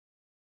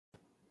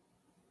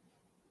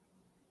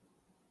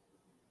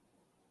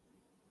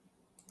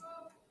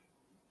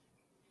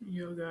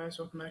Yo guys,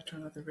 welcome back to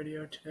another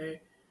video today.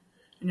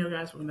 And yo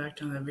guys, welcome back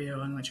to another video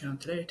on my channel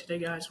today. Today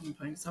guys, we'll be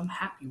playing some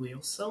Happy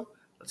Wheels, so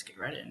let's get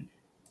right in.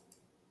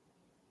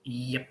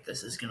 Yep,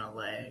 this is gonna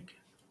lag.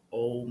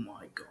 Oh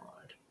my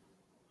god.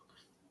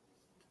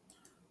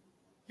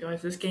 Yo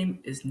guys, this game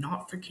is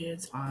not for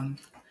kids.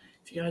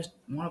 If you guys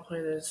want to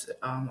play this,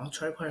 I'll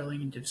try to put a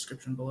link in the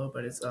description below,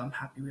 but it's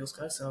Happy Wheels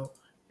guys, so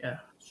yeah,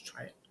 let's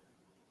try it.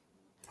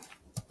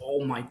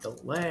 Oh my, the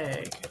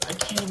lag. I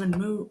can't even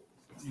move.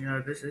 You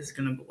know, this is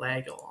gonna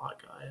lag a lot,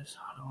 guys.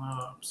 I don't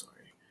know, I'm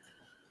sorry.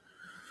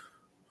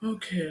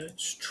 Okay,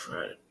 let's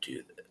try to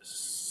do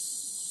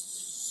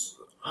this.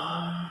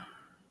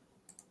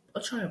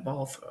 Let's try a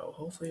ball throw.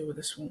 Hopefully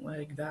this won't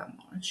lag that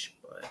much,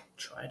 but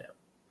try it out.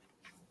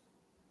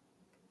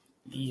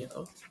 Yeah,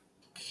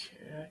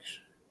 okay.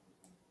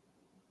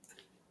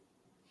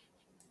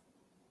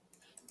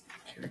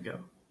 Here we go.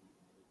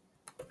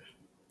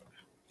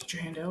 Get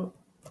your hand out.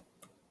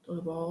 Throw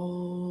the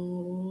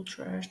ball.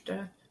 Trash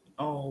death.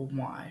 Oh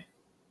my.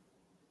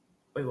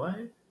 Wait, what?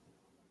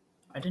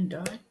 I didn't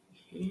die?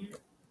 Here.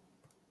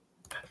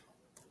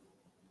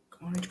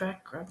 Come on, reach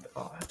back. Grab the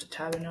ball. I have to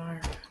tab an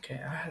R.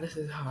 Okay, this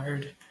is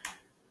hard.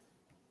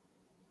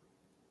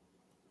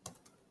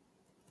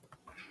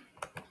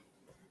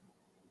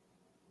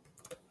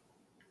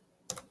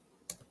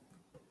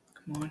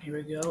 Come on, here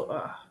we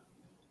go.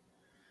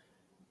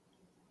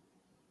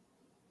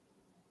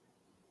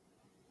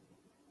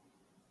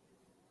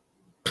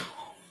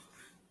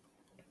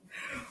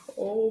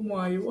 Oh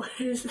my, what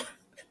is that?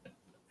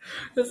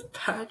 That's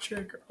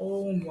Patrick.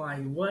 Oh my,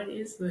 what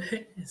is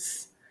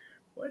this?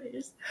 What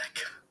is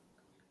that?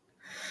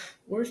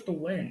 Where's the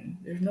win?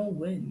 There's no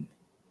win.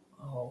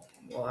 Oh,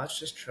 well, let's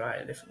just try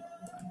a different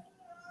one.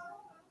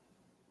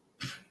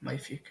 My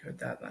feet heard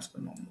that, that's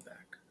my mom in the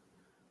back.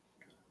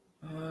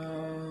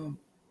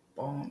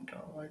 Bomb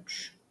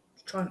dodge.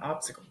 Let's try an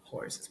obstacle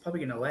course. It's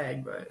probably gonna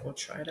lag, but we'll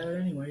try it out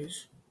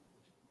anyways.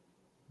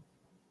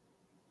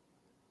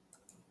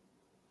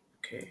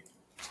 Okay.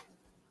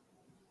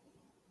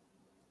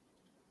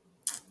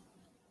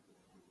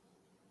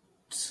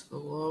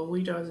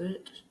 Slowly does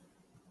it.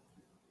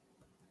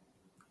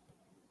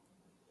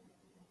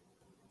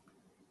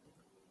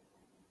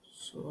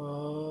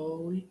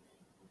 Slowly.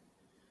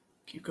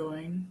 Keep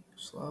going.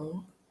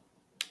 Slow.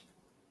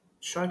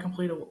 Try to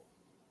complete a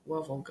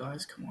level,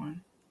 guys. Come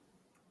on.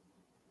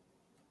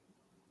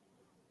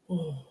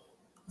 Oh,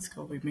 let's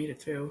go. We made it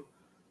too.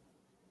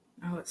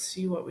 Now let's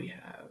see what we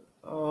have.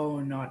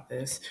 Oh, not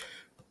this.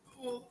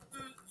 Oh,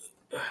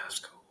 let's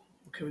go.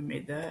 Okay, we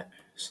made that.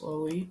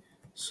 Slowly.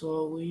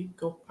 Slowly.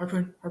 Go.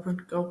 Harpoon.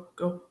 Harpoon. Go.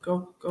 Go.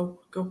 Go. Go.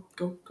 Go.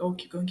 Go. Go.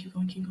 Keep going. Keep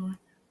going. Keep going.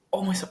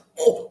 Oh, my son.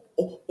 Oh.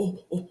 Oh.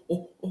 Oh. Oh.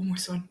 Oh. Oh, my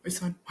son. My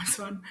son. My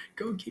son.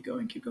 Go. Keep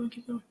going. Keep going.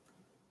 Keep going.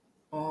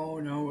 Oh,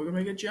 no. We're going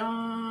to make a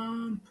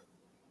jump.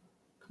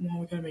 Come on.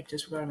 We got to make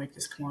this. We got to make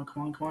this. Come on.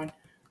 Come on. Come on.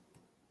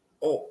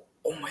 Oh.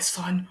 Oh, my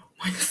son.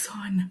 My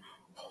son.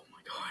 Oh,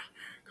 my God.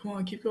 Come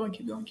on. Keep going.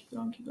 Keep going. Keep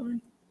going. Keep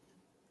going.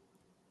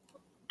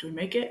 Do we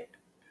make it?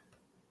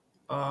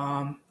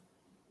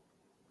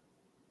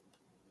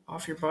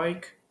 Off your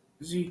bike.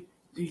 Z,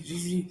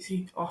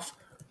 off.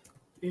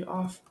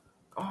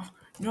 Off.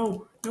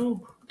 No, get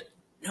off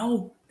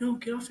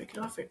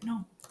it.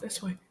 No,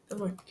 this way.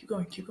 Keep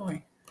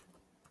going.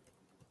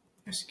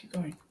 Yes, keep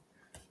going.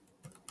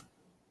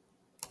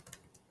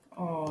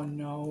 Oh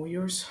no,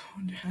 you're so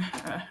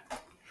bad.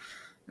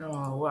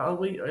 Oh, well,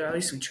 at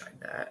least we tried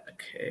that.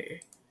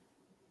 Okay.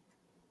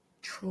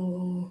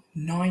 Troll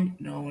 9.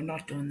 No, we're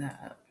not doing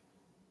that.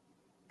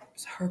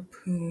 It's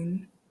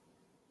harpoon.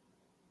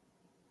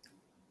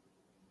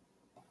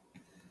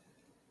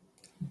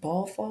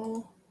 Ball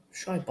fall?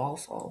 Try ball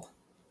fall.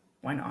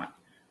 Why not?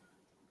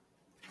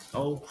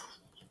 Oh.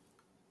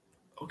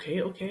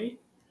 Okay.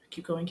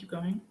 Keep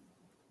going.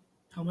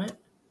 Helmet.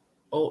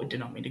 Oh, it did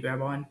not mean to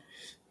grab on.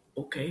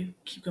 Okay,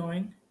 keep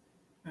going.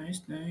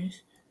 Nice.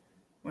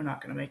 We're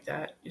not gonna make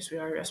that. Yes, we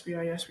are. Oh, yes, we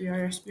are.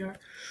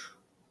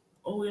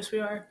 Oh.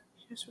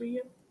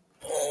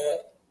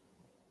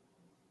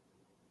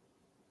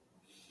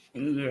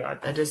 Yeah,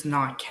 that does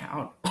not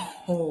count.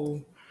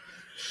 Oh.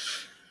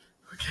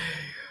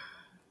 Okay.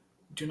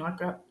 Do not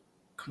grab.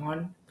 Come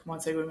on,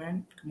 Segway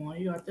man. Come on,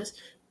 you got this.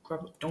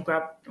 Grab. Don't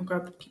grab.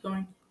 Keep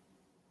going.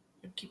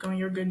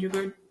 You're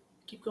good.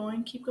 Keep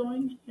going.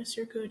 Yes,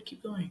 you're good.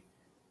 Keep going.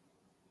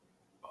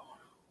 Oh,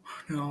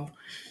 no.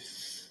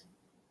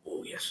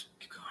 Oh, yes.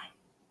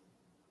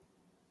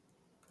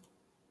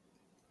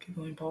 Keep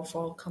going, ball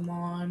fall. Come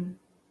on.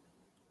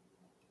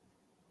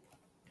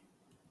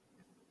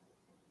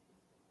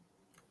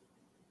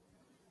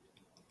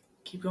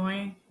 Keep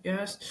going.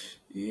 Yes.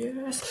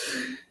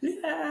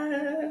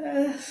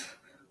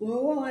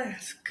 Well,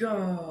 let's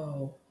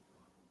go.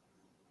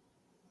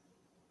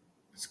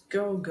 Let's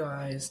go,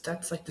 guys.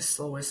 That's like the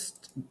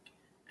slowest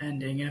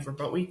ending ever,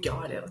 but we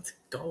got it. Let's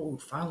go.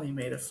 Finally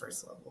made a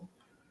first level.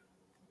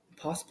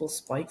 Possible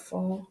spike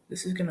fall.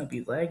 This is gonna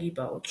be laggy,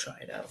 but we'll try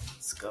it out.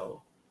 Let's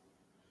go.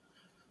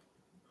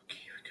 Okay,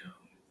 here we go.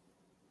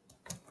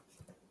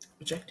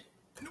 Reject.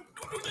 No,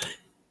 don't do that.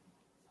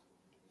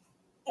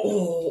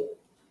 Oh.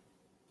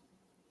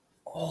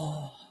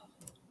 Oh.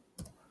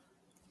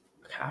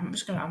 Okay, I'm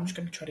just gonna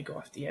try to go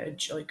off the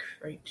edge, like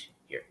right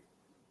here.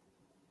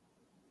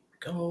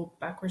 Go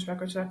backwards,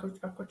 backwards, backwards,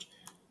 backwards.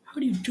 How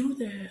do you do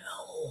that?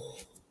 Oh.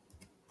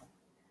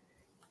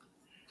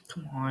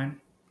 Come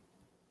on.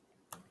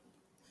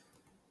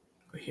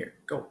 Go here.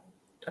 Go.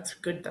 That's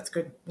good. That's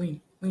good.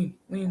 Lean, lean,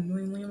 lean,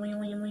 lean, lean,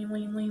 lean, lean, lean,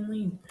 lean, lean,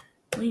 lean,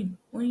 lean,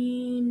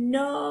 lean.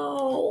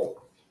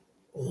 No.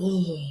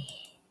 Oh.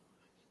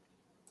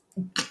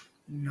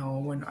 No,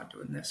 we're not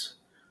doing this.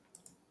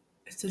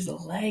 This is a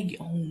leg.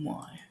 Oh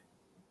my.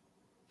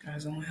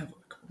 Guys, I only have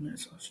a couple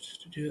minutes left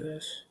just to do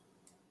this.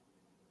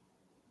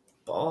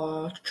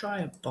 Ball. Try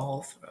a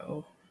ball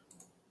throw.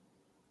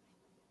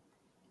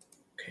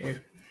 Okay.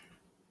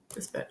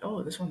 This bet.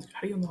 Oh, this one's.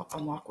 How do you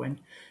unlock win?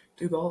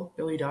 Through ball.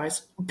 Billy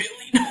dies. Billy,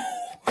 no!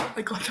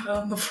 I got that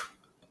on the.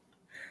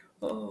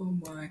 Oh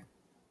my.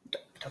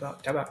 Tap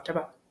out, tap out, tap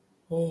out.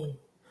 Oh.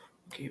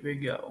 Okay, here we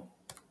go.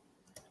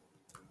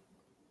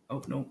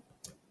 Oh, no.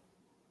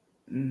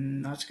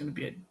 That's gonna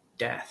be a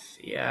death.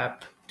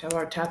 Yep.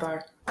 Tap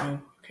out.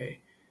 No. Okay.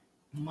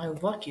 My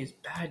luck is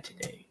bad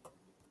today.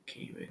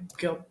 Okay, here we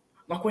go.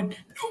 Lock win.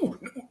 No,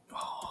 no.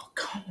 Oh,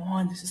 come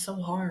on. This is so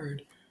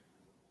hard.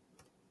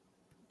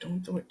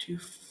 Don't throw it too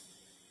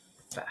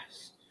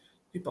fast.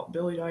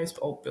 Billy dies.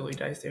 Oh, Billy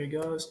dies. There he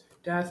goes.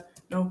 Death.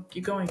 No,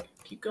 keep going.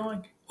 Keep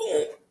going.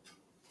 Oh.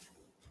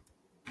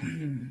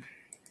 Should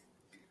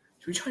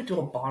we try to do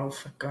a bottle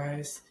flip,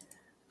 guys?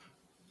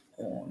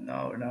 Oh,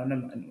 no, never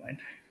mind.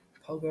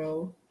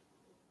 Pogo.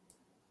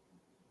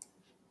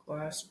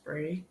 Glass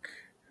break.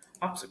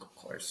 Obstacle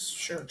course.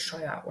 Sure, let's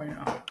try that. Why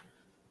not?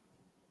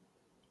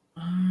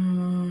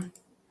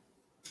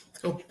 Let's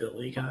go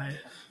Billy, guys.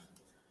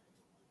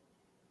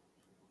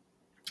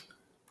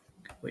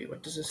 Wait,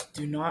 what does this?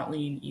 Do not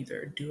lean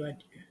either. Do I?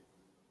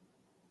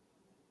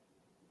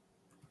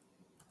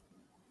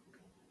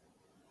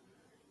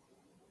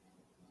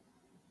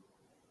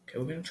 Okay,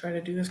 we're gonna try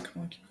to do this.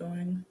 Come on, keep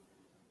going.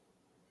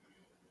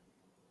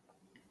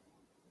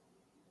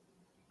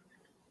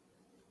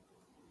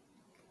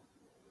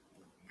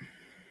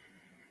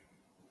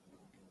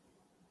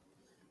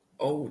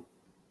 Oh,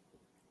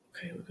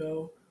 okay, we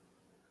go.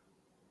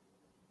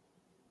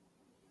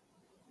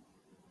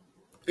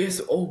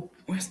 Yes, oh,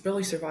 yes,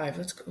 Billy survived.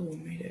 Let's go, we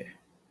made it.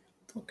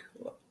 Look,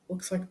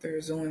 looks like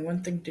there's only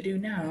one thing to do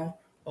now.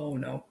 Oh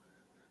no.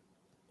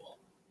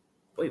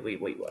 Oh,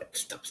 wait, what?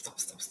 Stop.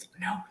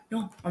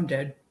 No, I'm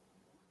dead.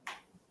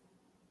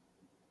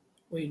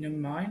 Wait, never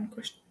mind?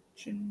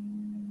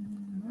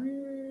 Question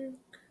mark?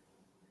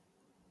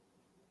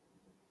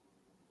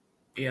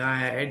 Yeah,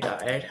 I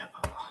died.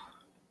 Oh.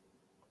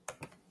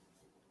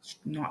 Let's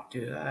not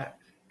do that.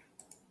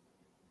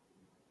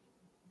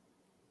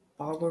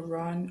 Bottle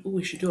run. Ooh,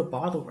 we should do a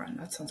bottle run.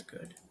 That sounds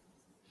good.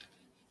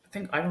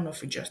 I don't know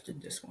if we just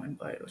did this one,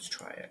 but let's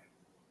try it.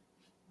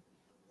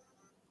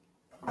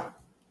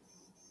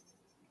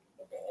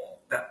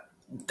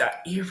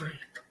 That ear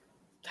rape.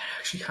 That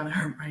actually kind of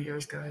hurt my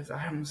ears, guys. I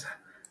have.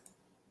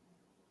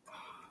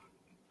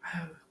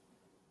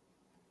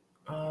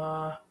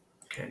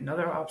 Okay,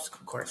 another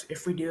obstacle course.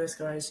 If we do this,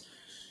 guys,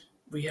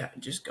 we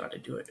just got to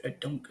do it.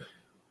 Don't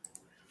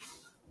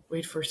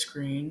wait for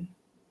screen.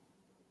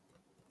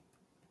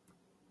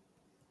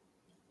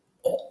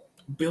 Oh,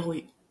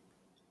 Billy.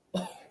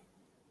 Oh.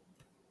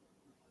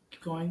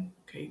 Keep going.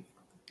 Okay,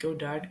 go,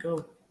 Dad,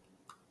 go.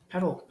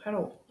 Pedal. What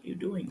are you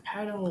doing?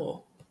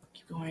 Pedal.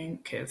 Keep going.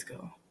 Okay, let's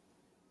go.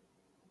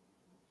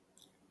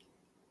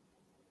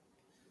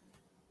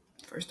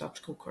 First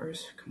obstacle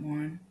course. Come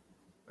on.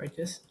 Right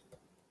this.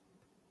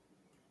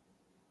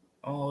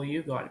 Oh,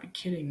 you gotta be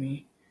kidding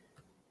me.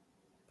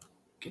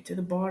 Get to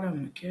the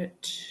bottom.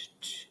 Get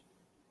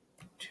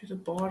to the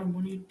bottom.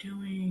 What are you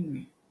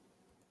doing?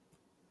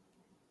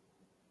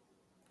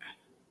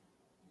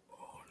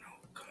 Oh no.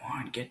 Come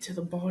on. Get to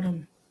the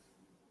bottom.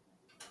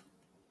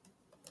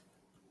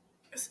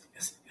 Yes.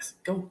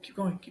 Go. Keep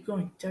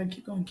going. Dad,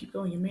 keep going.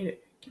 You made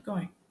it. Keep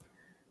going.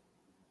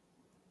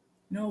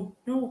 No.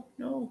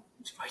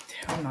 It's right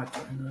there. I'm not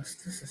doing this.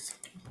 This is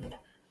stupid.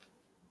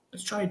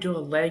 Let's try to do a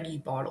leggy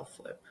bottle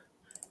flip.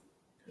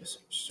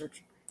 Just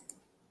search.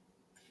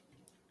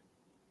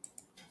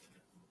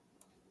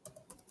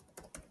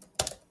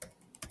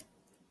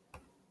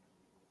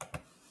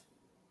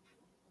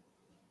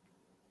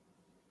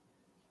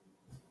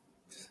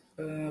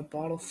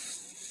 Bottle.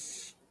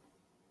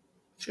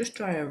 Just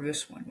try over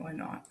this one. Why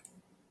not?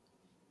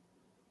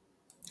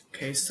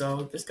 Okay,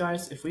 so this,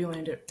 guys, if we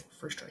land it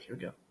first try, here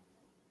we go.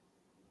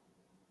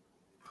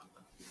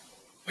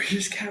 We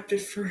just capped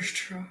it first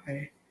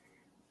try.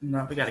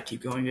 No, we gotta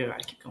keep going.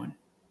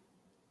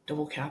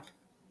 Double cap.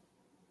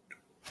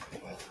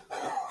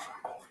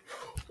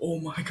 Oh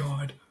my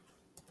god.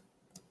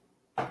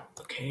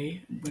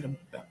 Okay,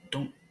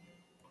 don't.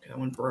 Okay, that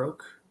one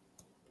broke.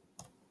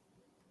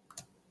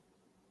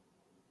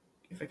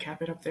 If I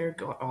cap it up there,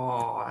 go.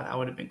 Oh, that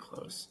would have been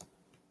close.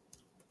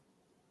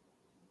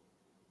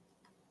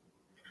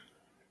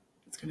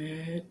 It's gonna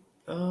hit.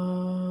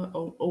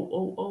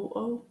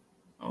 Oh.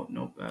 Oh,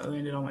 no, I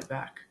landed on my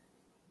back.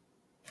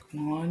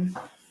 Come on.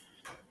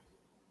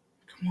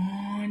 Come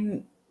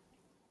on.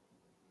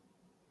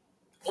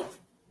 Oh.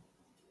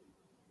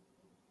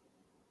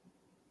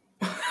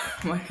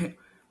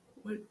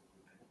 What?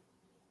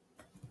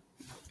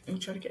 Let me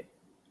try to get...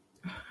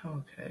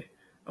 Okay.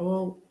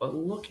 Oh, well,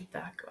 look at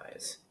that,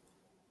 guys.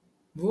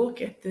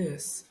 Look at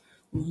this.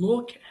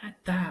 Look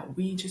at that.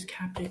 We just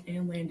capped it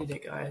and landed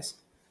it, guys.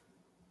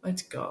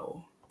 Let's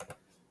go.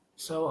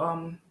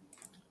 So,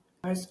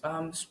 guys,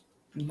 this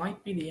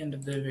might be the end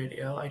of the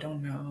video. I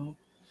don't know.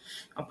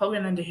 I'm probably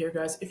gonna end it here,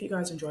 guys. If you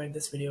guys enjoyed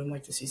this video and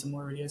like to see some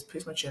more videos,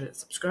 please make sure to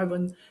subscribe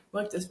button,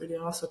 like this video,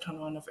 and also turn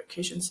on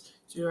notifications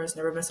so you guys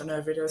never miss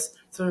another videos.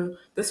 So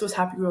this was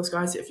Happy Wheels,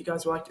 guys. If you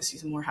guys would like to see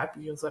some more Happy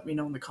Wheels, let me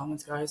know in the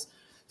comments, guys.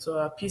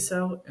 So peace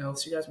out, and I'll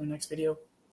see you guys in my next video.